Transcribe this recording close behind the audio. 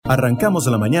Arrancamos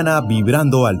la mañana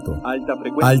vibrando alto.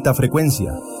 Alta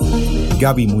frecuencia.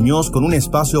 Gaby Muñoz con un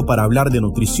espacio para hablar de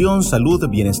nutrición, salud,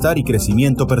 bienestar y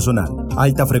crecimiento personal.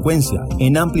 Alta frecuencia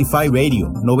en Amplify Radio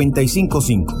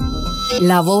 95.5.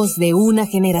 La voz de una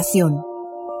generación.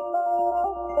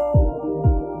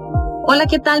 Hola,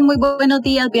 ¿qué tal? Muy buenos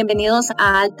días, bienvenidos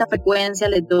a Alta Frecuencia.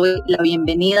 Les doy la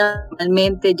bienvenida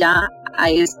realmente ya a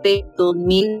este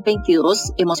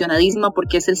 2022, emocionadísima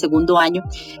porque es el segundo año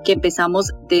que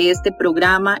empezamos de este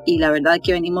programa y la verdad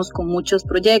que venimos con muchos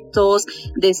proyectos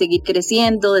de seguir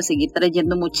creciendo, de seguir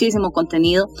trayendo muchísimo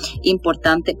contenido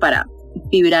importante para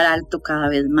vibrar alto cada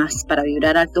vez más, para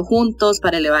vibrar alto juntos,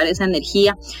 para elevar esa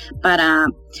energía, para,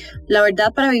 la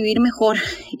verdad, para vivir mejor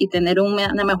y tener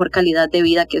una mejor calidad de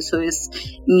vida, que eso es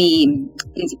mi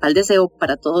principal deseo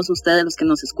para todos ustedes los que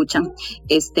nos escuchan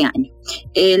este año.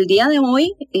 El día de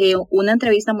hoy, una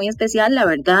entrevista muy especial, la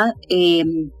verdad,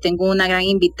 tengo una gran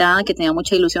invitada que tenía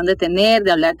mucha ilusión de tener,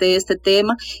 de hablar de este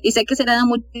tema y sé que será de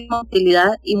muchísima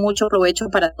utilidad y mucho provecho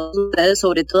para todos ustedes,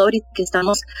 sobre todo ahorita que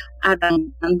estamos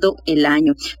arrancando el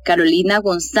año. Carolina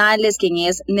González, quien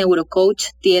es neurocoach,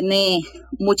 tiene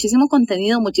muchísimo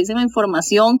contenido, muchísima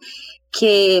información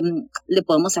que le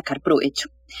podemos sacar provecho.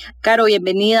 Caro,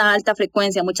 bienvenida a Alta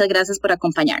Frecuencia, muchas gracias por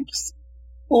acompañarnos.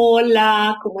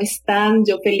 Hola, ¿cómo están?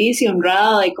 Yo feliz y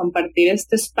honrada de compartir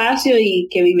este espacio y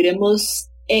que viviremos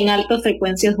en altas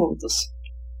frecuencias juntos.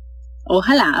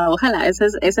 Ojalá, esa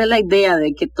es la idea,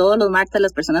 de que todos los martes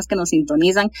las personas que nos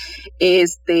sintonizan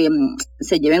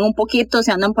se lleven un poquito,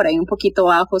 si andan por ahí un poquito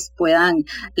bajos, puedan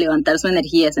levantar su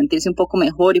energía, sentirse un poco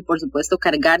mejor y por supuesto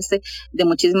cargarse de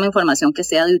muchísima información que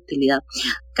sea de utilidad.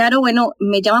 Caro, bueno,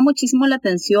 me llama muchísimo la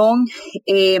atención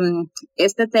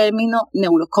este término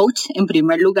neurocoach en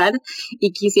primer lugar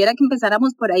y quisiera que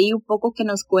empezáramos por ahí un poco, que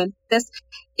nos cuentes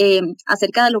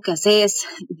acerca de lo que haces,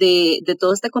 de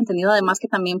todo este contenido además que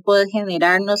también puedes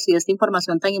generarnos y esta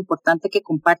información tan importante que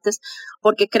compartes,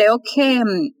 porque creo que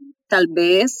tal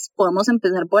vez podemos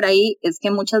empezar por ahí, es que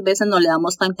muchas veces no le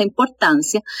damos tanta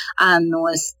importancia a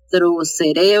nuestro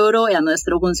cerebro y a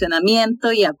nuestro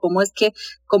funcionamiento y a cómo es que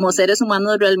como seres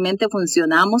humanos realmente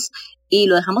funcionamos y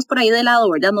lo dejamos por ahí de lado,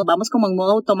 ¿verdad? Nos vamos como en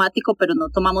modo automático, pero no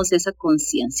tomamos esa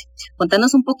conciencia.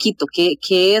 Cuéntanos un poquito,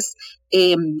 ¿qué es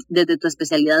desde tu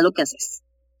especialidad lo que haces?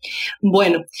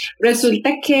 Bueno,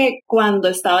 resulta que cuando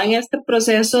estaba en este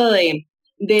proceso de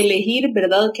elegir,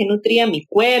 ¿verdad?, qué nutría mi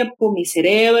cuerpo, mi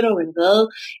cerebro, ¿verdad?,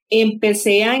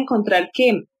 empecé a encontrar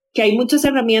que hay muchas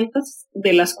herramientas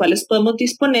de las cuales podemos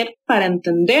disponer para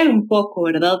entender un poco,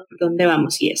 ¿verdad?, por dónde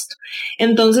vamos y esto.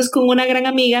 Entonces, con una gran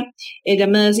amiga, ella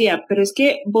me decía, pero es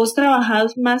que vos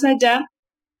trabajás más allá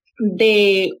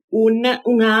de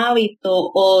un hábito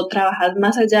o trabajas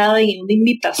más allá de una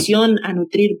invitación a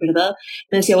nutrir, ¿verdad?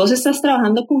 Me decía, vos estás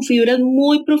trabajando con fibras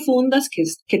muy profundas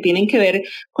que tienen que ver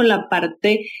con la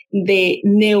parte de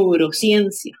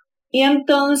neurociencia. Y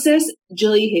entonces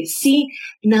yo dije, sí,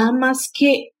 nada más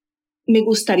que me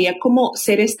gustaría como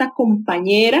ser esta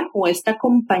compañera o esta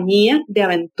compañía de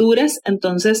aventuras.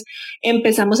 Entonces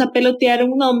empezamos a pelotear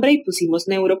un nombre y pusimos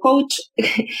neurocoach.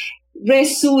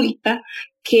 Resulta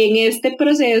que en este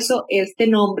proceso este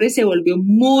nombre se volvió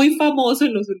muy famoso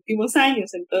en los últimos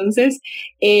años, entonces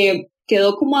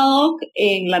quedó como ad hoc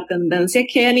en la tendencia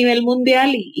que hay a nivel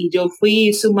mundial y yo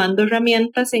fui sumando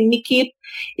herramientas en mi kit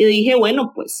y dije,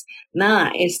 bueno, pues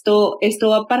nada, esto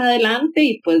va para adelante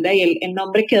y pues de ahí el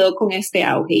nombre quedó con este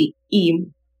auge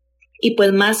y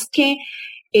pues más que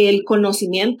el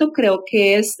conocimiento, creo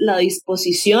que es la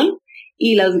disposición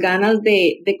y las ganas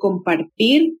de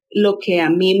compartir lo que a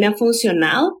mí me ha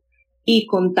funcionado y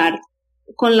contar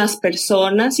con las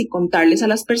personas y contarles a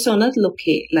las personas lo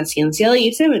que la ciencia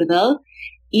dice, ¿verdad?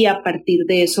 Y a partir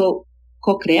de eso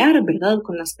co-crear, ¿verdad?,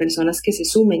 con las personas que se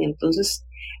sumen. Entonces,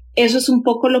 eso es un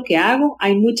poco lo que hago.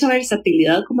 Hay mucha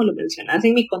versatilidad, como lo mencionas,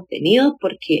 en mi contenido,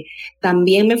 porque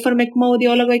también me formé como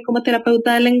audióloga y como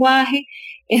terapeuta del lenguaje.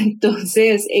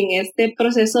 Entonces, en este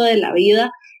proceso de la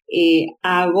vida,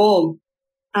 hago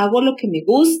lo que me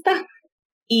gusta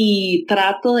y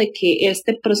trato de que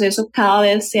este proceso cada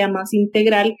vez sea más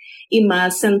integral y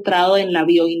más centrado en la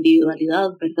bioindividualidad,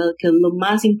 ¿verdad?, que es lo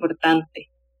más importante.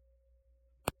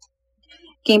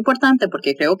 Qué importante,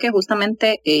 porque creo que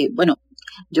justamente,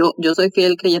 yo soy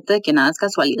fiel creyente de que nada es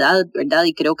casualidad, ¿verdad?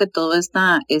 Y creo que toda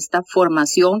esta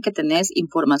formación que tenés,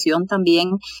 información también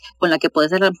con la que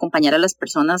puedes acompañar a las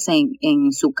personas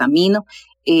en su camino,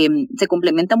 se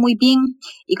complementa muy bien.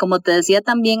 Y como te decía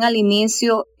también al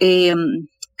inicio,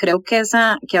 creo que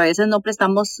a veces no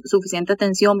prestamos suficiente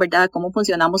atención, ¿verdad? Cómo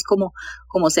funcionamos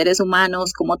como seres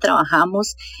humanos, cómo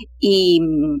trabajamos y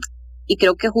Y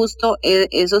creo que justo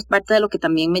eso es parte de lo que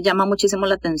también me llama muchísimo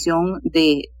la atención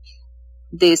de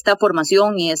esta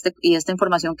formación y esta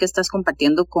información que estás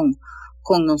compartiendo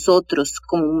con nosotros.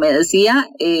 Como me decía,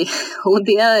 un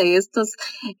día de estos,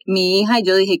 mi hija, y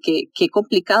yo dije que qué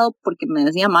complicado, porque me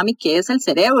decía, mami, ¿qué es el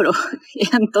cerebro? Y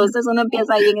entonces uno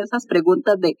empieza ahí en esas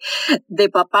preguntas de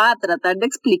papá, a tratar de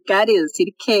explicar y decir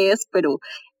qué es, pero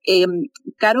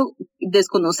Caro,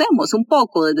 desconocemos un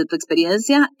poco desde tu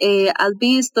experiencia, has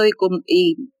visto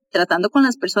y tratando con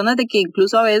las personas de que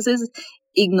incluso a veces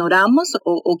ignoramos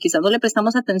o quizás no le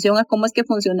prestamos atención a cómo es que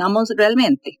funcionamos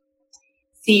realmente.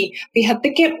 Sí,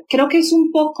 fíjate que creo que es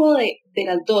un poco de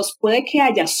las dos. Puede que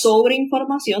haya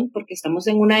sobreinformación, porque estamos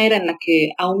en una era en la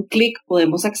que a un clic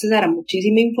podemos acceder a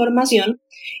muchísima información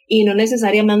y no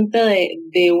necesariamente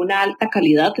de una alta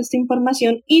calidad esta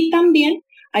información. Y también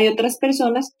hay otras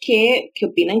personas que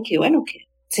opinan que, bueno, que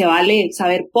se vale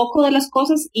saber poco de las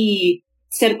cosas y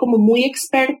ser como muy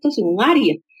expertos en un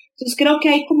área. Entonces creo que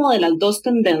hay como de las dos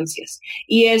tendencias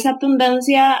y esa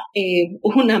tendencia,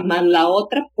 una más la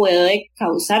otra, puede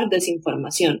causar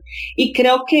desinformación. Y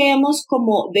creo que hemos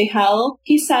como dejado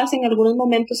quizás en algunos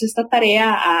momentos esta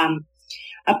tarea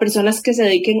a personas que se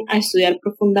dediquen a estudiar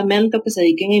profundamente o que se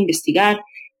dediquen a investigar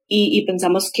y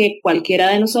pensamos que cualquiera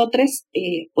de nosotros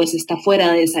pues está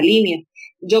fuera de esa línea.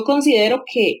 Yo considero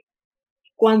que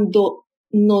cuando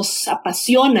nos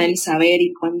apasiona el saber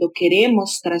y cuando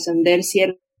queremos trascender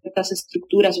ciertas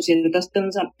estructuras o ciertos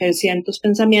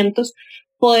pensamientos,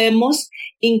 podemos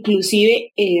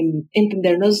inclusive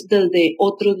entendernos desde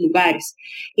otros lugares.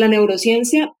 La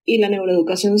neurociencia y la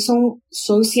neuroeducación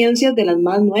son ciencias de las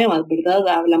más nuevas, ¿verdad?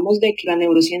 Hablamos de que la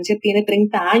neurociencia tiene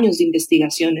 30 años de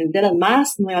investigación, es de las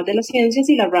más nuevas de las ciencias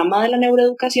y la rama de la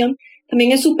neuroeducación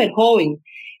también es súper joven.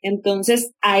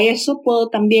 Entonces, a eso puedo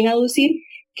también aducir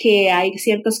que hay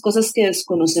ciertas cosas que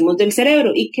desconocemos del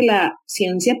cerebro y que la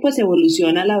ciencia pues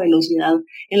evoluciona a la velocidad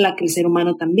en la que el ser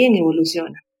humano también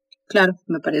evoluciona. Claro,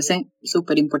 me parece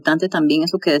súper importante también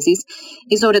eso que decís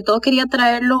y sobre todo quería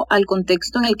traerlo al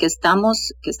contexto en el que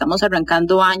estamos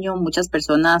arrancando año. Muchas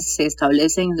personas se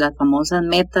establecen las famosas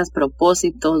metas,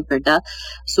 propósitos, ¿verdad?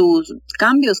 Sus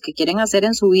cambios que quieren hacer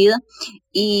en su vida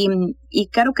y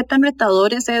claro, qué tan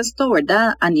retador es esto,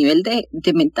 ¿verdad? A nivel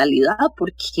de mentalidad,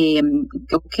 porque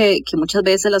creo que muchas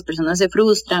veces las personas se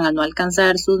frustran al no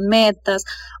alcanzar sus metas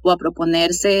o a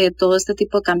proponerse todo este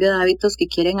tipo de cambio de hábitos que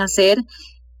quieren hacer.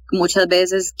 Muchas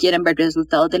veces quieren ver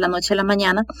resultados de la noche a la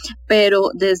mañana, pero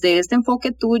desde este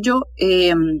enfoque tuyo,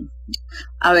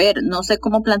 a ver, no sé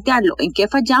cómo plantearlo, ¿en qué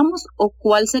fallamos o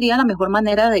cuál sería la mejor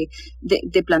manera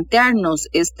de plantearnos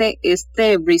este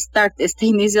restart, este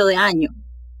inicio de año?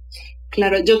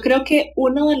 Claro, yo creo que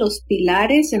uno de los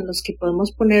pilares en los que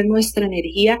podemos poner nuestra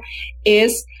energía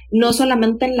es no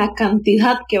solamente en la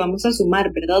cantidad que vamos a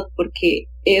sumar, ¿verdad? Porque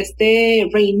este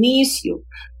reinicio,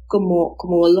 como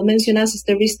vos lo mencionas,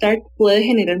 este restart puede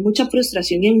generar mucha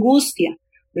frustración y angustia,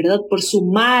 ¿verdad? Por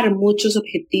sumar muchos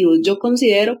objetivos. Yo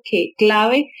considero que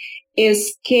clave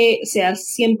es que seas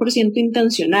 100%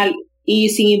 intencional y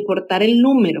sin importar el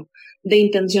número de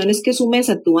intenciones que sumes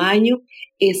a tu año,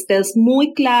 estés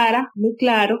muy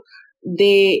claro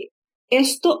de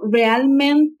esto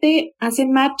realmente hace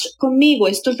match conmigo,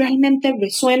 esto realmente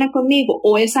resuena conmigo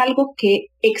o es algo que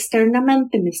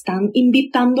externamente me están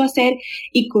invitando a hacer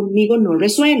y conmigo no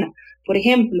resuena. Por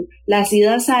ejemplo, las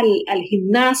idas al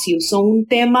gimnasio son un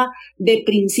tema de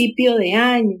principio de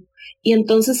año. Y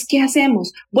entonces, ¿qué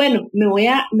hacemos? Bueno, me voy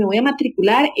a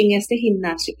matricular en este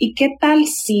gimnasio. ¿Y qué tal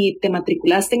si te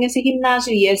matriculaste en ese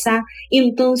gimnasio y esa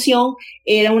intención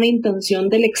era una intención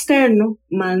del externo,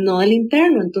 más no del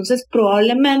interno? Entonces,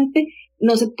 probablemente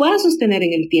no se pueda sostener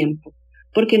en el tiempo,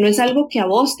 porque no es algo que a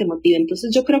vos te motive.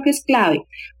 Entonces, yo creo que es clave.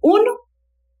 Uno,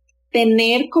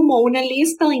 tener como una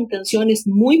lista de intenciones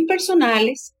muy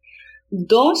personales.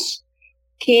 Dos,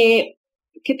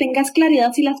 que tengas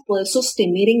claridad si las puedes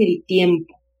sostener en el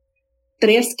tiempo.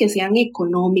 Tres, que sean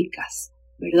económicas,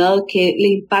 ¿verdad? Que el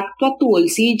impacto a tu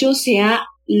bolsillo sea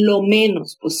lo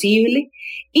menos posible.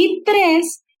 Y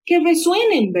tres, que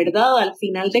resuenen, ¿verdad? Al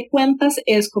final de cuentas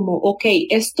es como, ok,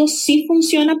 esto sí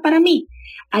funciona para mí.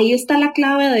 Ahí está la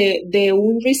clave de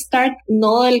un restart,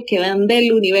 no del que vende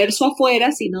el universo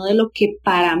afuera, sino de lo que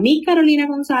para mí, Carolina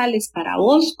González, para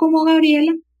vos como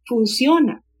Gabriela,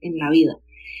 funciona en la vida.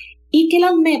 Y que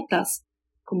las metas,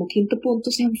 como quinto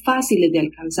punto, sean fáciles de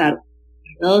alcanzar,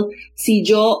 ¿verdad? Si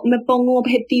yo me pongo un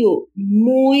objetivo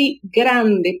muy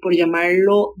grande, por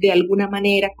llamarlo de alguna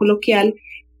manera coloquial,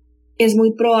 es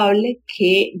muy probable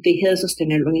que deje de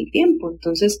sostenerlo en el tiempo.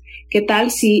 Entonces, ¿qué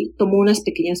tal si tomo unas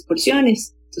pequeñas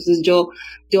porciones? Entonces yo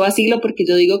vacilo porque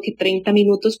yo digo que 30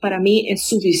 minutos para mí es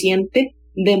suficiente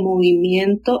de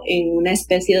movimiento en una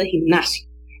especie de gimnasio.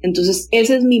 Entonces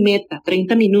esa es mi meta,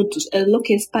 30 minutos, es lo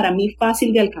que es para mí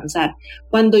fácil de alcanzar.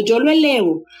 Cuando yo lo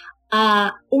elevo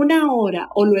a 1 hora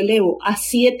o lo elevo a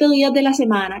 7 días de la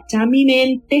semana, ya mi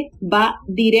mente va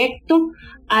directo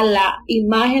a la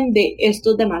imagen de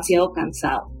esto es demasiado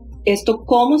cansado. ¿Esto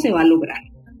cómo se va a lograr?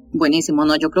 Buenísimo,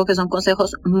 ¿no? Yo creo que son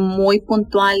consejos muy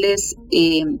puntuales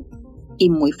y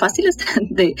muy fáciles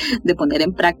de poner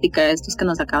en práctica estos que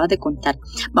nos acabas de contar.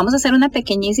 Vamos a hacer una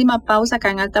pequeñísima pausa acá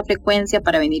en Alta Frecuencia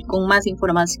para venir con más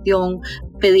información,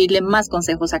 pedirle más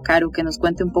consejos a Caro, que nos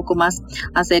cuente un poco más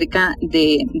acerca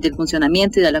del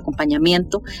funcionamiento y del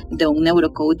acompañamiento de un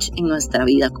neurocoach en nuestra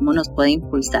vida, cómo nos puede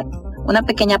impulsar. Una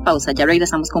pequeña pausa, ya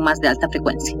regresamos con más de Alta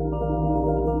Frecuencia.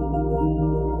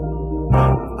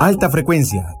 Alta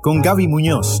Frecuencia, con Gaby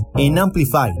Muñoz, en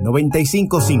Amplify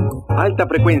 95.5. Alta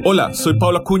Frecuencia. Hola, soy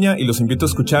Pablo Acuña y los invito a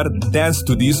escuchar Dance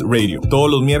to This Radio.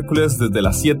 Todos los miércoles desde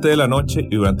las 7 de la noche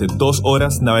y durante 2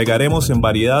 horas navegaremos en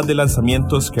variedad de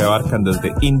lanzamientos que abarcan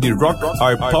desde indie rock,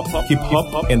 art pop, hip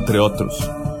hop, entre otros.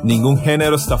 Ningún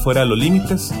género está fuera de los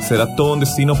límites, será todo un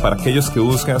destino para aquellos que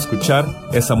buscan escuchar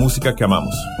esa música que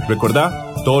amamos.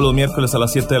 Recordá, todos los miércoles a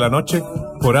las 7 de la noche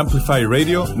por Amplify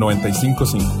Radio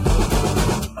 95.5.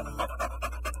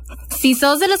 Si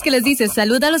sos de los que les dices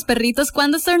salud a los perritos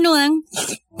cuando estornudan,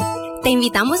 te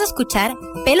invitamos a escuchar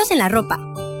Pelos en la Ropa,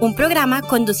 un programa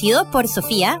conducido por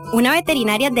Sofía, una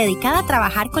veterinaria dedicada a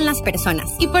trabajar con las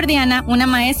personas, y por Diana, una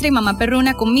maestra y mamá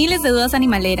perruna con miles de dudas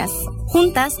animaleras.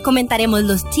 Juntas comentaremos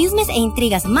los chismes e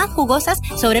intrigas más jugosas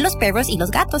sobre los perros y los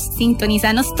gatos.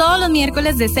 Sintonizanos todos los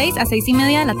miércoles de 6 a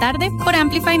 6:30 de la tarde por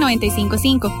Amplify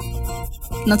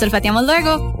 95.5. Nos olfateamos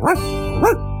luego.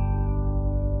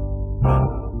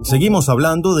 Seguimos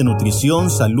hablando de nutrición,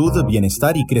 salud,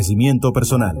 bienestar y crecimiento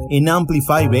personal en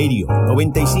Amplify Radio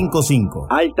 95.5.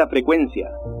 Alta Frecuencia.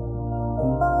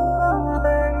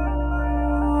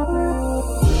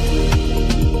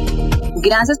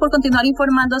 Gracias por continuar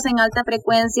informándose en Alta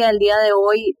Frecuencia. El día de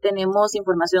hoy tenemos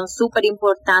información súper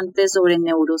importante sobre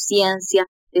neurociencia.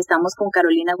 Estamos con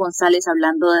Carolina González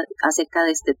hablando acerca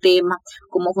de este tema,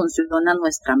 cómo funciona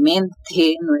nuestra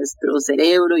mente, nuestro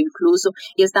cerebro incluso.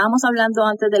 Y estábamos hablando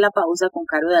antes de la pausa con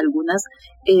Caro de algunas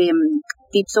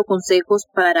tips o consejos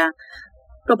para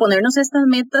proponernos estas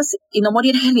metas y no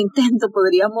morir en el intento,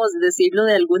 podríamos decirlo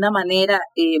de alguna manera.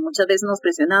 Muchas veces nos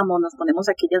presionamos, nos ponemos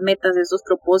aquellas metas, esos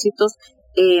propósitos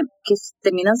que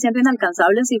terminan siendo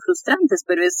inalcanzables y frustrantes,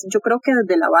 pero yo creo que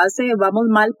desde la base vamos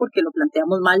mal porque lo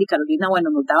planteamos mal, y Carolina,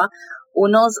 nos daba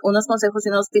unos consejos y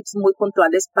unos tips muy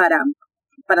puntuales para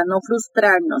no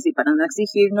frustrarnos y para no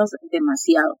exigirnos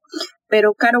demasiado.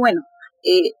 Pero Caro,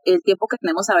 el tiempo que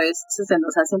tenemos a veces se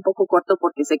nos hace un poco corto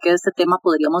porque sé que de este tema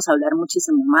podríamos hablar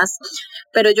muchísimo más,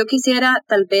 pero yo quisiera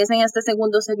tal vez en este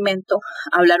segundo segmento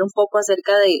hablar un poco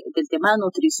acerca del tema de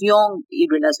nutrición y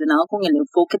relacionado con el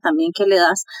enfoque también que le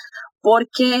das,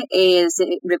 porque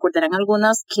se recordarán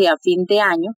algunas que a fin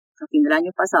del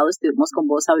año pasado estuvimos con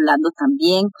vos hablando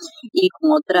también y con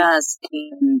otras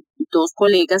 2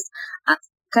 colegas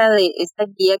acerca de esta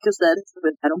guía que ustedes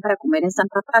presentaron para comer en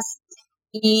Santa Paz.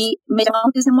 Y me llamó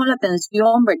muchísimo la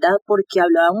atención, ¿verdad? Porque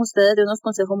hablaban ustedes de unos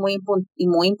consejos muy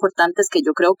importantes que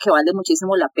yo creo que vale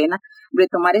muchísimo la pena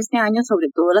retomar este año, sobre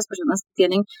todo las personas que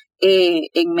tienen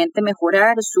en mente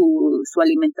mejorar su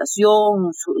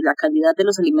alimentación, la calidad de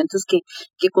los alimentos que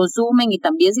consumen, y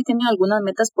también si tienen algunas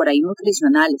metas por ahí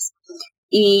nutricionales.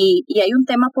 Y hay un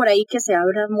tema por ahí que se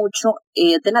habla mucho,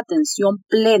 de la atención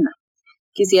plena.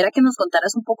 Quisiera que nos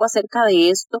contaras un poco acerca de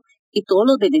esto y todos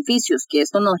los beneficios que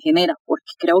esto nos genera,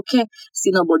 porque creo que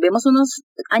si nos volvemos unos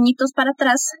añitos para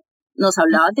atrás, nos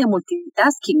hablabas de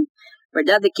multitasking,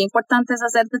 ¿verdad? De qué importante es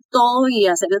hacer de todo y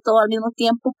hacer de todo al mismo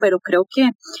tiempo, pero creo que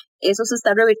eso se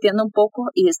está revirtiendo un poco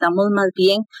y estamos más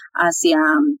bien hacia,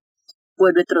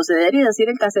 retroceder y decir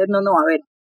el que hacer, no, a ver,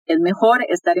 es mejor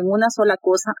estar en una sola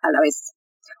cosa a la vez,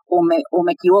 o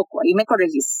me equivoco, ahí me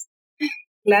corregís.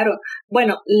 Claro,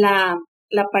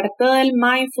 la parte del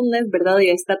mindfulness, ¿verdad? Y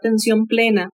esta atención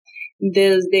plena,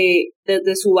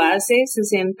 desde su base se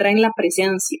centra en la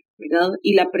presencia, ¿verdad?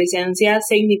 Y la presencia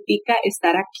significa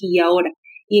estar aquí y ahora.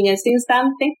 Y en este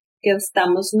instante que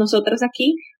estamos nosotras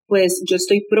aquí, pues yo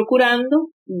estoy procurando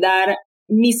dar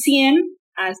mi 100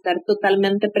 a estar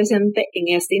totalmente presente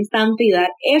en este instante y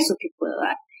dar eso que puedo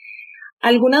dar.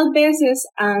 Algunas veces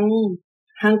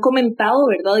han comentado,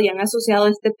 ¿verdad? Y han asociado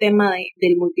este tema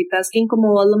del multitasking,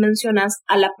 como vos lo mencionas,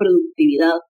 a la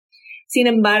productividad. Sin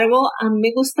embargo, a mí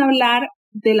me gusta hablar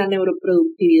de la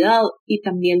neuroproductividad y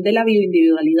también de la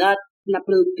bioindividualidad. La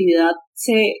productividad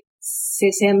se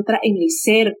se centra en el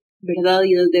ser, ¿verdad?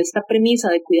 Y desde esta premisa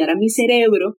de cuidar a mi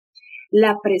cerebro,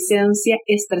 la presencia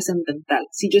es trascendental.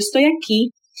 Si yo estoy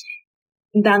aquí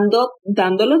dándolo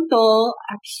todo,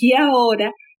 aquí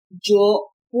ahora, yo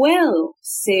puedo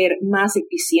ser más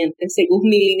eficiente según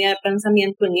mi línea de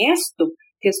pensamiento en esto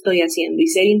que estoy haciendo y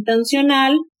ser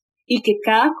intencional y que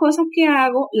cada cosa que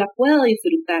hago la pueda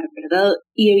disfrutar, ¿verdad?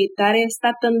 Y evitar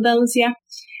esta tendencia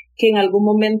que en algún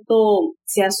momento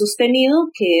se ha sostenido,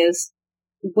 que es,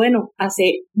 bueno,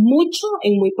 hace mucho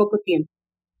en muy poco tiempo.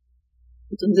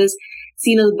 Entonces,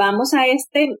 si nos vamos a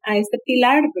este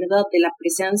pilar, ¿verdad?, de la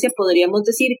presencia, podríamos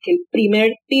decir que el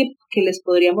primer tip que les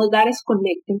podríamos dar es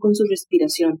conecten con su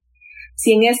respiración.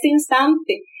 Si en este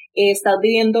instante estás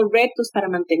viviendo retos para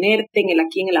mantenerte en el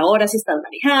aquí y en el ahora, si estás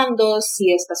manejando,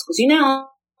 si estás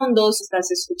cocinando, si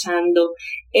estás escuchando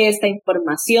esta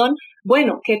información,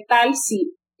 bueno, ¿qué tal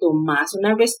si tomas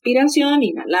una respiración,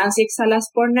 inhalas y exhalas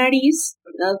por nariz,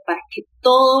 ¿verdad?, para que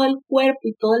todo el cuerpo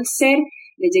y todo el ser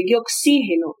le llegue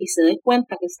oxígeno y se dé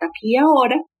cuenta que está aquí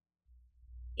ahora,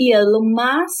 y es lo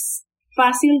más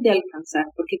fácil de alcanzar,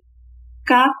 porque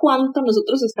cada cuanto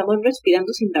nosotros estamos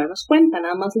respirando sin darnos cuenta,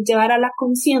 nada más es llevar a la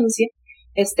conciencia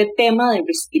este tema de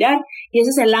respirar, y ese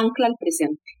es el ancla al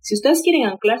presente. Si ustedes quieren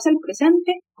anclarse al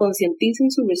presente, concienticen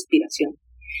su respiración.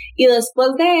 Y después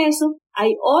de eso,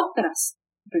 hay otras,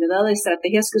 ¿verdad?,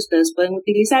 estrategias que ustedes pueden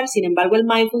utilizar. Sin embargo, el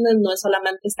mindfulness no es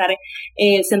solamente estar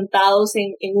sentados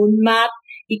en un mat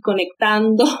y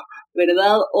conectando,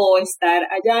 ¿verdad? O estar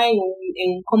allá en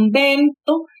un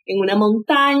convento, en una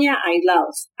montaña,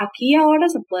 aislados. Aquí ahora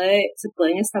se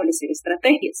pueden establecer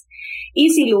estrategias. Y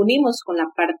si lo unimos con la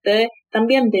parte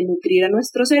también de nutrir a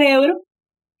nuestro cerebro,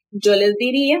 yo les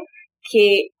diría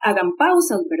que hagan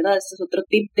pausas, ¿verdad? Este es otro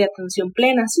tip de atención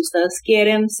plena. Si ustedes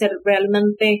quieren ser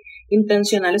realmente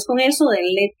intencionales con eso,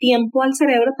 denle tiempo al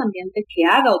cerebro también de que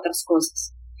haga otras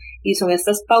cosas. Y son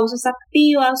estas pausas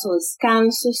activas o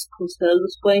descansos que ustedes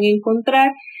los pueden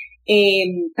encontrar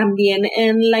también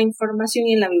en la información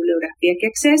y en la bibliografía que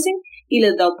accesen, y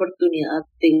les da oportunidad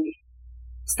de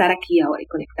estar aquí ahora y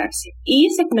conectarse.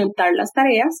 Y segmentar las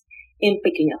tareas en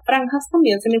pequeñas franjas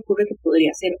también se me ocurre que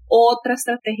podría ser otra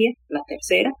estrategia, la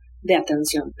tercera, de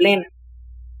atención plena.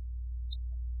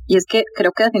 Y es que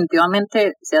creo que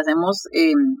definitivamente si hacemos,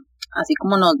 así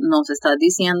como nos estás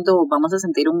diciendo, vamos a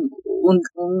sentir un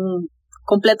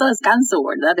completo descanso,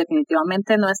 ¿verdad?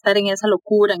 Definitivamente no estar en esa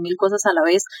locura, en mil cosas a la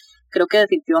vez. Creo que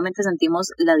definitivamente sentimos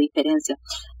la diferencia.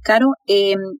 Caro,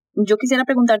 yo quisiera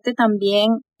preguntarte también,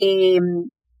 ¿qué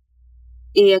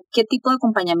tipo de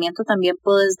acompañamiento también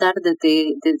puedes dar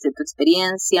desde tu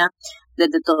experiencia,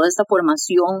 desde toda esta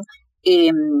formación?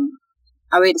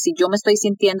 A ver, si yo me estoy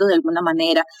sintiendo de alguna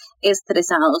manera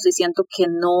estresado, si siento que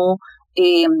no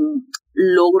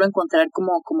logro encontrar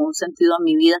como un sentido a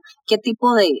mi vida, ¿qué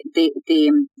tipo de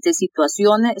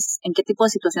situaciones, en qué tipo de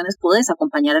situaciones puedes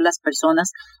acompañar a las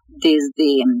personas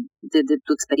desde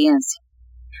tu experiencia?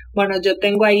 Bueno, yo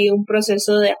tengo ahí un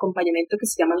proceso de acompañamiento que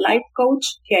se llama Life Coach,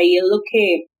 que ahí es lo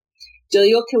que yo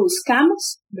digo que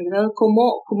buscamos, ¿verdad?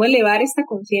 Cómo elevar esta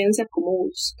conciencia, cómo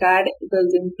buscar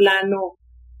desde un plano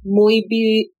muy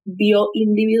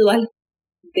bioindividual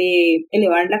de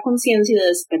elevar la conciencia y de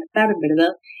despertar,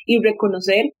 ¿verdad? Y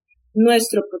reconocer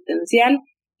nuestro potencial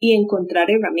y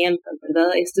encontrar herramientas,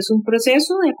 ¿verdad? Este es un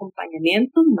proceso de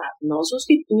acompañamiento, más no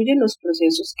sustituye los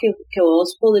procesos que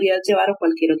vos podrías llevar o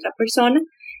cualquier otra persona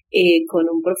con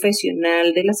un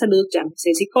profesional de la salud,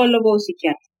 llámese psicólogo o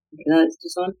psiquiatra, ¿verdad?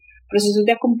 Estos son procesos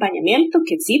de acompañamiento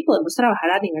que sí podemos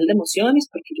trabajar a nivel de emociones,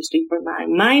 porque yo estoy formada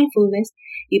en mindfulness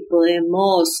y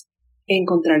podemos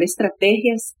encontrar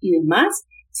estrategias y demás.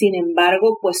 Sin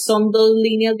embargo, pues son dos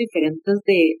líneas diferentes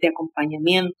de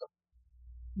acompañamiento.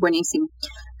 Buenísimo.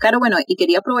 Claro, bueno, y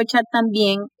quería aprovechar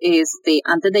también,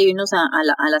 antes de irnos a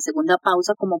la segunda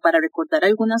pausa, como para recordar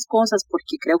algunas cosas,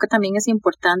 porque creo que también es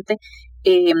importante.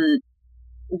 He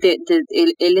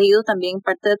leído también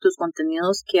parte de tus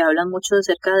contenidos que hablan mucho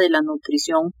acerca de la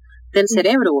nutrición del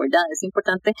cerebro, ¿verdad? Es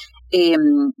importante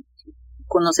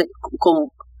conocer,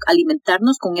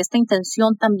 alimentarnos con esta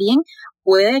intención también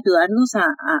puede ayudarnos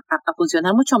a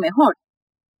funcionar mucho mejor.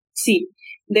 Sí,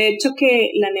 de hecho que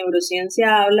la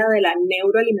neurociencia habla de la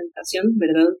neuroalimentación,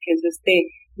 ¿verdad? Que es este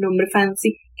nombre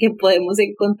fancy que podemos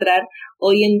encontrar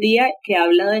hoy en día, que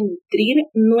habla de nutrir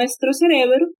nuestro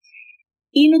cerebro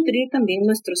y nutrir también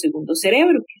nuestro segundo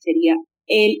cerebro, que sería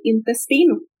el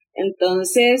intestino.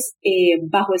 Entonces,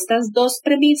 bajo estas dos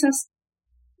premisas,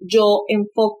 yo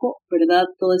enfoco, ¿verdad?,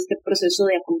 todo este proceso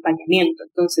de acompañamiento.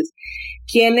 Entonces,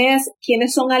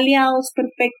 ¿quiénes son aliados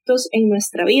perfectos en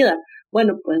nuestra vida?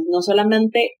 Bueno, pues no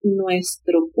solamente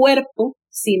nuestro cuerpo,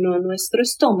 sino nuestro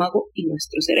estómago y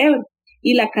nuestro cerebro.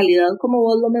 Y la calidad, como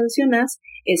vos lo mencionás,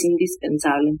 es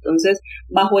indispensable. Entonces,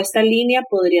 bajo esta línea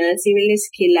podría decirles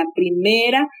que la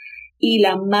primera y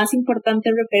la más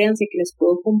importante referencia que les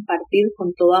puedo compartir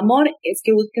con todo amor es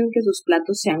que busquen que sus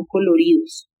platos sean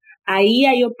coloridos. Ahí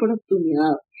hay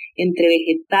oportunidad entre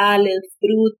vegetales,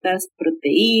 frutas,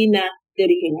 proteína, de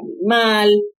origen animal,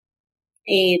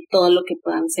 todo lo que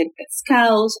puedan ser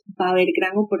pescados. Va a haber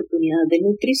gran oportunidad de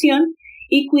nutrición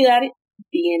y cuidar,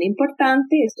 bien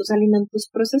importante, estos alimentos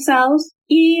procesados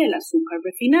y el azúcar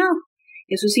refinado.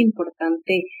 Eso es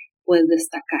importante, pues,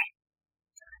 destacar.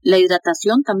 La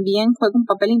hidratación también juega un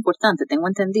papel importante, tengo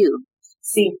entendido.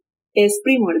 Sí, es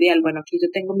primordial. Bueno, aquí yo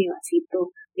tengo mi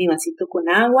vasito con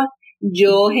agua.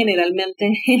 Yo generalmente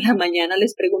en la mañana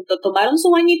les pregunto, ¿tomaron su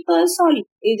bañito de sol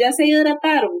y ya se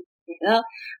hidrataron? ¿Verdad?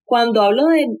 Cuando hablo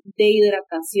de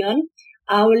hidratación,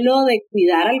 hablo de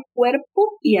cuidar al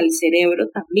cuerpo y al cerebro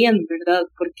también, ¿verdad?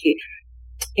 Porque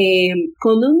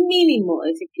con un mínimo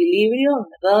desequilibrio,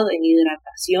 ¿verdad?, en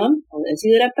hidratación o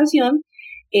deshidratación,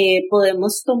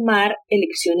 podemos tomar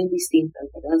elecciones distintas,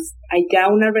 ¿verdad? Hay ya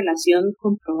una relación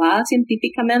comprobada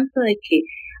científicamente de que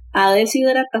a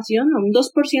deshidratación, a un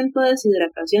 2% de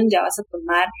deshidratación, ya vas a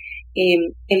tomar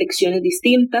elecciones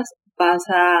distintas, vas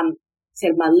a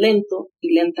ser más lento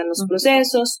y lenta en los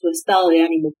procesos, tu estado de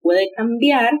ánimo puede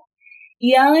cambiar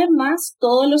y además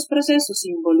todos los procesos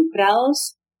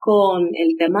involucrados con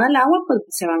el tema del agua pues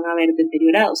se van a ver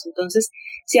deteriorados. Entonces,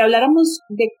 si habláramos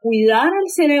de cuidar al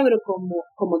cerebro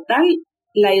como tal,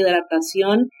 la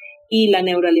hidratación y la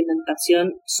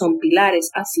neuroalimentación son pilares,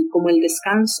 así como el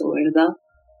descanso, ¿verdad?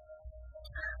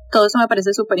 Todo eso me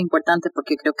parece súper importante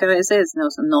porque creo que a veces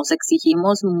nos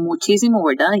exigimos muchísimo,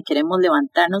 ¿verdad? Y queremos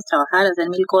levantarnos, trabajar, hacer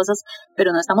mil cosas,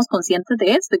 pero no estamos conscientes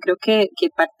de esto. Y creo que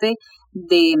parte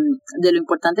de lo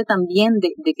importante también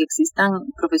de que existan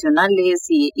profesionales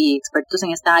y expertos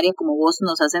en esta área como vos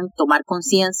nos hacen tomar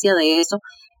conciencia de eso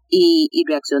y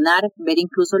reaccionar, ver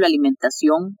incluso la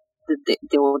alimentación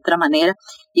de otra manera,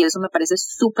 y eso me parece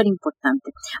súper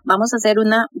importante. Vamos a hacer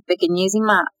una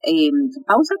pequeñísima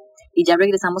pausa y ya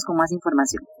regresamos con más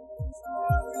información.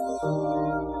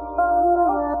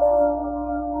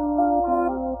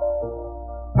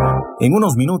 En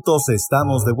unos minutos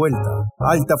estamos de vuelta.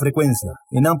 Alta frecuencia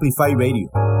en Amplify Radio.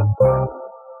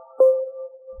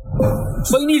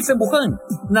 Soy Nilsen Buján,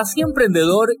 nací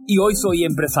emprendedor y hoy soy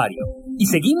empresario. Y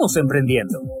seguimos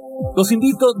emprendiendo. Los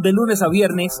invito de lunes a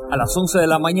viernes a las 11 de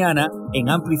la mañana en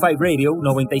Amplify Radio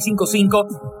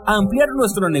 95.5 a ampliar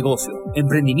nuestro negocio,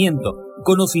 emprendimiento,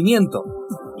 conocimiento.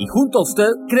 Y junto a usted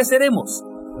creceremos.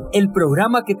 El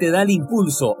programa que te da el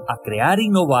impulso a crear,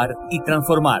 innovar y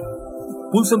transformar.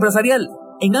 Pulso Empresarial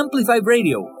en Amplify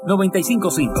Radio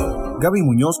 95.5. Gaby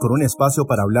Muñoz con un espacio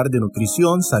para hablar de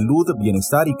nutrición, salud,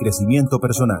 bienestar y crecimiento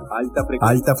personal.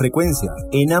 Alta frecuencia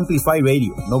en Amplify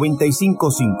Radio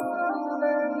 95.5.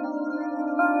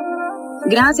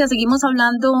 Gracias, seguimos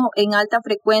hablando en alta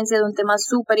frecuencia de un tema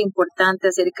súper importante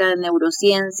acerca de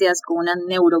neurociencias con una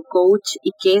neurocoach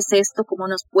y qué es esto, cómo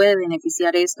nos puede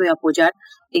beneficiar esto y apoyar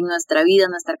en nuestra vida,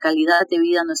 nuestra calidad de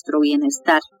vida, nuestro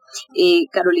bienestar.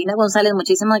 Carolina González,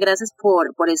 muchísimas gracias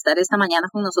por estar esta mañana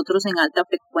con nosotros en alta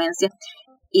frecuencia.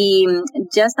 Y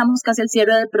ya estamos casi al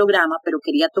cierre del programa, pero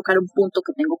quería tocar un punto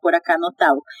que tengo por acá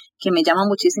anotado que me llama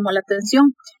muchísimo la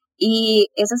atención y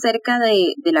es acerca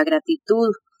de la gratitud.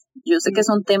 Yo sé que es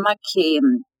un tema que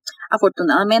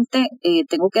afortunadamente,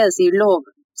 tengo que decirlo,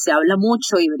 se habla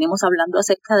mucho y venimos hablando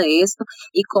acerca de esto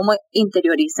y cómo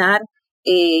interiorizar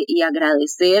y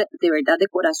agradecer de verdad de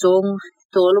corazón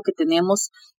todo lo que tenemos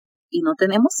y no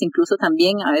tenemos, incluso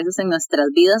también a veces en nuestras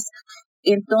vidas.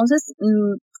 Entonces,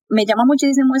 me llama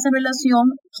muchísimo esa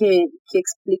relación que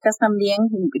explicas también,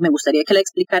 y me gustaría que la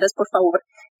explicaras, por favor,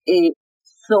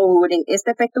 sobre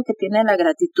este efecto que tiene la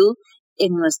gratitud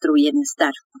en nuestro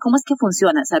bienestar. ¿Cómo es que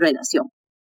funciona esa relación?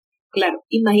 Claro,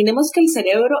 imaginemos que el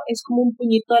cerebro es como un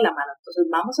puñito de la mano. Entonces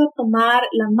vamos a tomar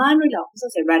la mano y la vamos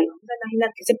a cerrar y vamos a imaginar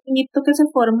que ese puñito que se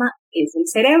forma es el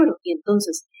cerebro. Y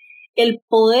entonces el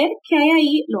poder que hay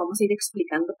ahí lo vamos a ir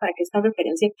explicando para que esta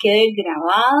referencia quede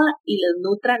grabada y les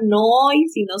nutra no hoy,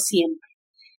 sino siempre.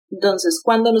 Entonces,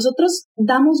 cuando nosotros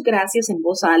damos gracias en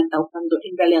voz alta o cuando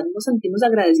en realidad nos sentimos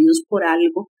agradecidos por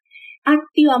algo,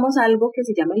 activamos algo que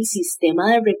se llama el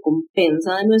sistema de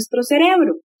recompensa de nuestro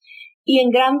cerebro. Y a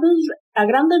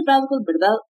grandes rasgos,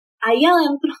 ¿verdad? Ahí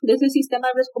adentro de ese sistema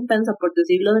de recompensa, por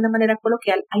decirlo de una manera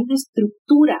coloquial, hay una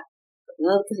estructura,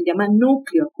 ¿verdad?, que se llama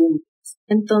núcleo accumbens.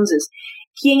 Entonces,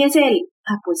 ¿quién es él?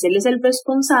 Pues él es el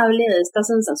responsable de estas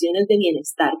sensaciones de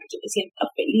bienestar, que yo me sienta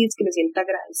feliz, que me sienta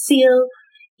agradecido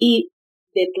y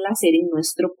de placer en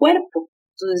nuestro cuerpo.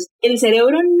 Entonces, el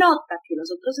cerebro nota que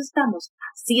nosotros estamos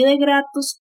así de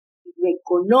gratos,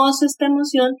 reconoce esta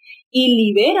emoción y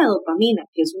libera dopamina,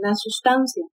 que es una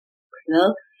sustancia,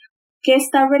 ¿verdad?, que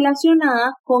está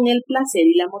relacionada con el placer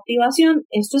y la motivación.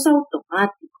 Esto es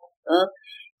automático, ¿verdad?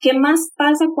 ¿Qué más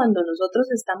pasa cuando nosotros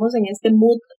estamos en este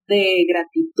mood de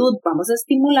gratitud? Vamos a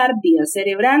estimular vías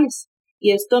cerebrales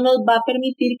y esto nos va a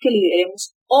permitir que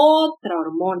liberemos otra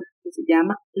hormona que se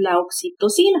llama la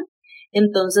oxitocina.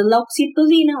 Entonces la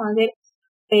oxitocina va a ser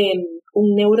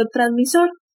un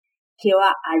neurotransmisor que va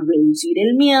a reducir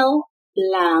el miedo,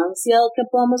 la ansiedad que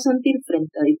podamos sentir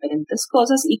frente a diferentes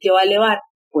cosas y que va a elevar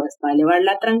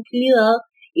la tranquilidad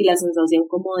y la sensación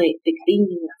como de cariño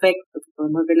y afecto que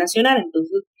podemos relacionar.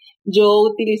 Entonces, yo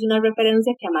utilizo una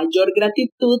referencia que a mayor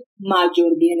gratitud,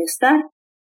 mayor bienestar.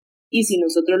 Y si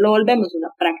nosotros lo volvemos una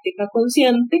práctica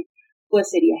consciente, pues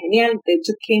sería genial. De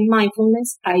hecho, que en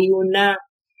mindfulness hay una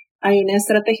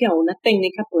estrategia o una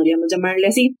técnica, podríamos llamarle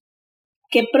así,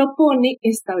 que propone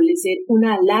establecer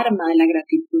una alarma de la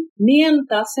gratitud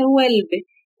mientras se vuelve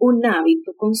un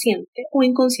hábito consciente o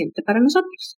inconsciente para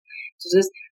nosotros.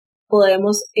 Entonces,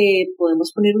 podemos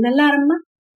poner una alarma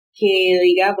que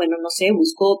diga, bueno, no sé,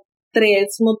 busco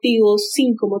 3 motivos,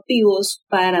 5 motivos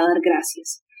para dar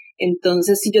gracias.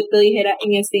 Entonces, si yo te dijera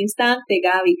en este instante,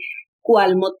 Gaby,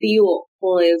 ¿cuál motivo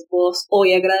podés vos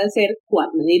hoy agradecer?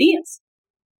 ¿Cuál me dirías?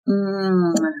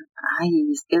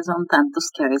 Es que son tantos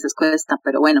que a veces cuesta,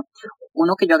 pero bueno,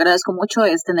 uno que yo agradezco mucho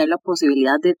es tener la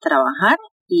posibilidad de trabajar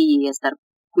y estar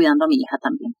cuidando a mi hija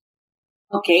también.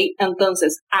 Ok,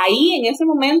 entonces, ahí en ese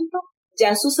momento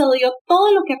ya sucedió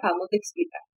todo lo que acabamos de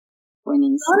explicar.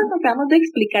 Buenísimo. Todo lo que acabamos de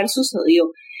explicar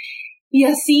sucedió. Y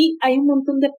así hay un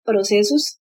montón de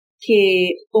procesos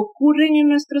que ocurren en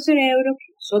nuestro cerebro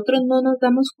que nosotros no nos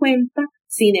damos cuenta,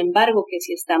 sin embargo, que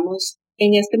si estamos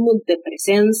en este mood de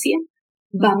presencia,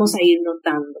 vamos a ir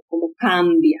notando cómo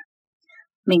cambia.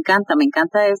 Me encanta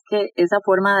es que esa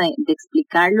forma de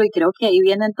explicarlo, y creo que ahí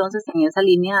viene entonces en esa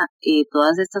línea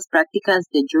todas estas prácticas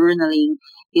de journaling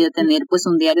y de tener pues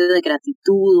un diario de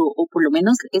gratitud o por lo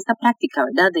menos esta práctica,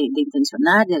 ¿verdad? De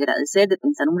intencionar, de agradecer, de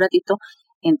pensar un ratito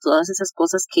en todas esas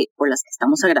cosas por las que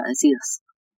estamos agradecidas.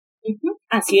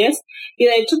 Así es, y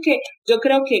de hecho que yo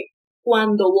creo que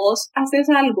cuando vos haces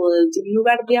algo desde un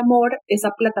lugar de amor,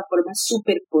 esa plataforma es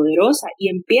súper poderosa y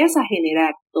empieza a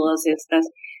generar todas estas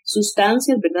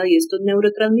sustancias, ¿verdad? Y estos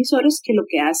neurotransmisores que lo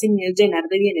que hacen es llenar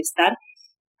de bienestar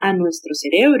a nuestro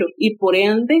cerebro y por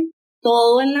ende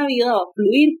todo en la vida va a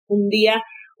fluir. Un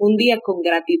día con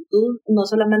gratitud no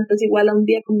solamente es igual a un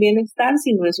día con bienestar,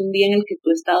 sino es un día en el que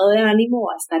tu estado de ánimo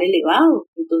va a estar elevado,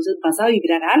 entonces vas a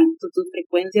vibrar alto, tus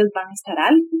frecuencias van a estar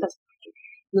altas, porque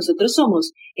nosotros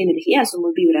somos energía,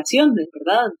 somos vibraciones,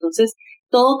 ¿verdad? Entonces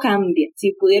todo cambia.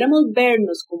 Si pudiéramos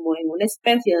vernos como en una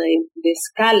especie de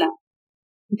escala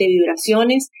de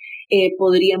vibraciones,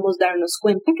 podríamos darnos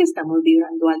cuenta que estamos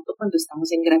vibrando alto cuando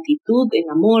estamos en gratitud, en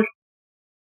amor.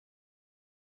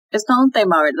 Es todo un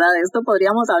tema, ¿verdad? De esto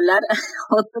podríamos hablar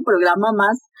otro programa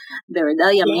más, de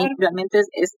verdad, y a mí realmente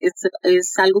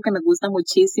es algo que me gusta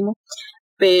muchísimo,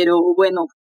 pero bueno,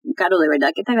 Caro, de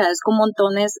verdad que te agradezco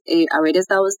montones haber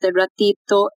estado este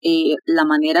ratito, la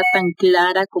manera tan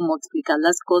clara como explicas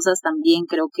las cosas también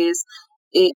creo que es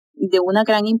de una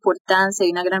gran importancia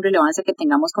y una gran relevancia que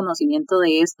tengamos conocimiento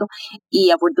de esto y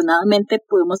afortunadamente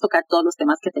pudimos tocar todos los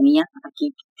temas que tenía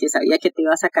aquí, que sabía que te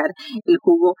iba a sacar el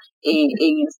jugo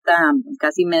en esta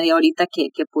casi media horita que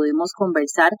pudimos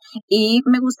conversar y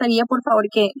me gustaría por favor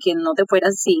que no te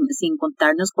fueras sin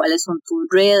contarnos cuáles son tus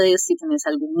redes, si tienes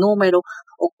algún número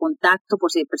o contacto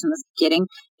por si hay personas que quieren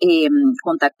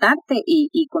contactarte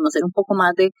y conocer un poco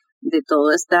más de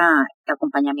todo este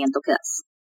acompañamiento que das.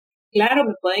 Claro,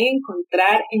 me pueden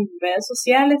encontrar en redes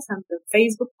sociales, tanto en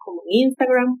Facebook como en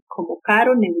Instagram, como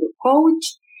Caro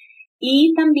Neurocoach.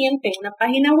 Y también tengo una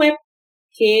página web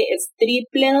que es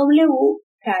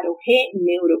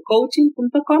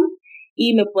www.carogNeurocoaching.com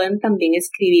y me pueden también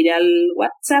escribir al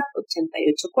WhatsApp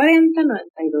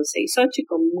 8840-9268 y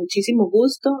con muchísimo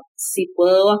gusto, si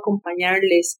puedo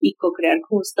acompañarles y co-crear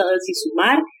con ustedes y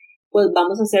sumar, pues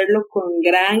vamos a hacerlo con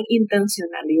gran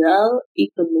intencionalidad y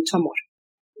con mucho amor.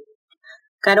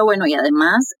 Caro, bueno, y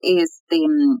además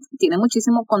tiene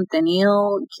muchísimo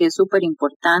contenido que es súper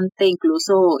importante,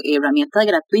 incluso herramientas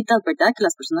gratuitas, ¿verdad? Que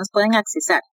las personas pueden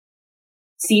accesar.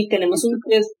 Sí, tenemos un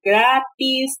test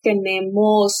gratis,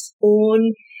 tenemos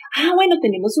un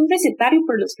recetario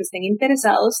por los que estén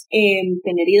interesados en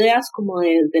tener ideas como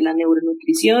de la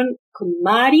neuronutrición con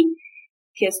Mari,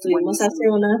 que estuvimos hace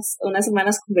unas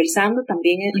semanas conversando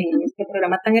también en este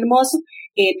programa tan hermoso.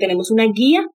 Tenemos una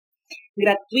guía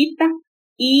gratuita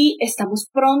y estamos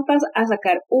prontas a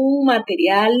sacar un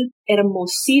material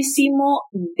hermosísimo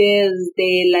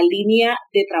desde la línea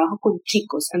de trabajo con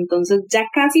chicos. Entonces ya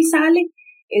casi sale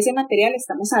ese material,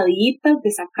 estamos a días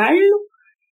de sacarlo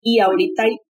y ahorita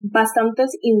hay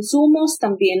bastantes insumos.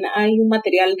 También hay un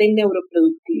material de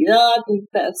neuroproductividad, un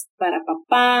test para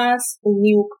papás, un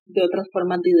ebook de otras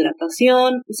formas de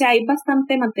hidratación. O sea, hay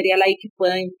bastante material ahí que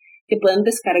pueden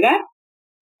descargar.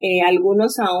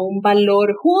 Algunos a un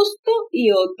valor justo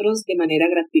y otros de manera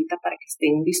gratuita para que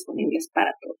estén disponibles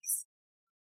para todos.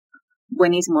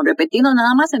 Buenísimo. Repetido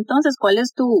nada más entonces, ¿cuál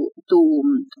es tu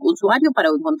usuario para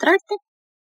encontrarte?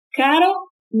 Caro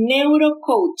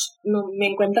Neurocoach. Me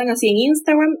encuentran así en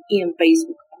Instagram y en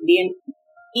Facebook también.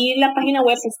 Y la página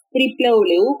web es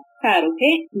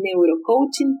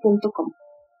www.caroneurocoaching.com.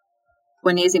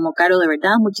 Buenísimo, Caro, de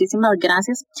verdad, muchísimas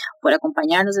gracias por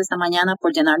acompañarnos esta mañana,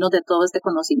 por llenarnos de todo este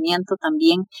conocimiento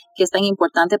también, que es tan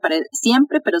importante para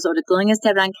siempre, pero sobre todo en este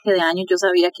arranque de año. Yo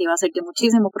sabía que iba a ser de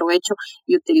muchísimo provecho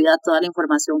y utilidad toda la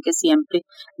información que siempre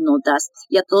nos das.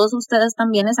 Y a todos ustedes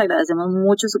también les agradecemos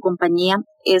mucho su compañía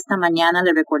esta mañana.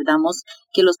 Les recordamos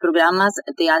que los programas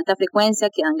de alta frecuencia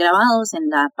quedan grabados en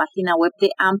la página web de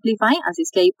Amplify, así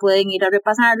es que ahí pueden ir a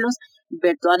repasarlos,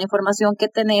 ver toda la información que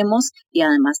tenemos y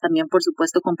además también, por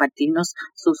supuesto, compartirnos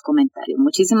sus comentarios.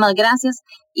 Muchísimas gracias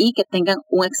y que tengan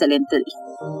un excelente día.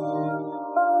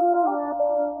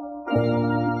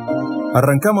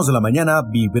 Arrancamos la mañana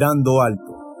vibrando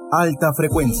alto. Alta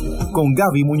frecuencia con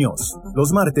Gaby Muñoz.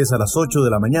 Los martes a las 8 de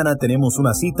la mañana tenemos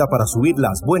una cita para subir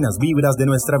las buenas vibras de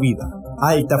nuestra vida.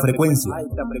 Alta frecuencia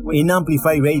en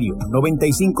Amplify Radio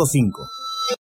 95.5.